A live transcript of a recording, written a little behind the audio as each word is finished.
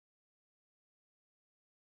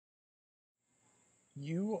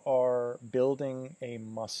You are building a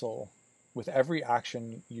muscle with every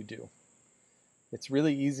action you do. It's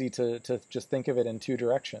really easy to just think of it in two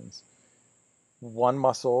directions. One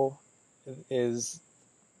muscle is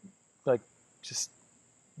like just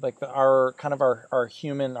like our kind of our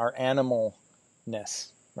human, our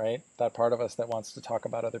animalness, right? That part of us that wants to talk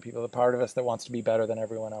about other people, the part of us that wants to be better than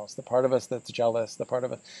everyone else, the part of us that's jealous, the part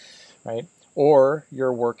of it, right? Or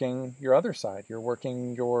you're working your other side. You're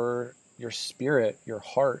working your spirit, your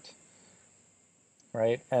heart,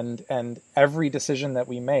 right? And every decision that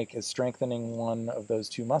we make is strengthening one of those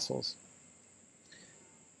two muscles.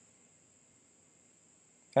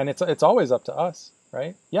 And it's always up to us,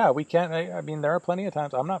 right? Yeah, we can't. I mean, there are plenty of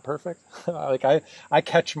times I'm not perfect. Like I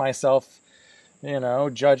catch myself,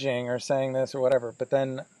 judging or saying this or whatever. But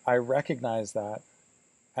then I recognize that,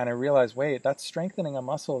 and I realize, wait, that's strengthening a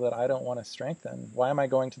muscle that I don't want to strengthen. Why am I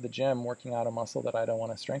going to the gym working out a muscle that I don't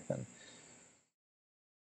want to strengthen?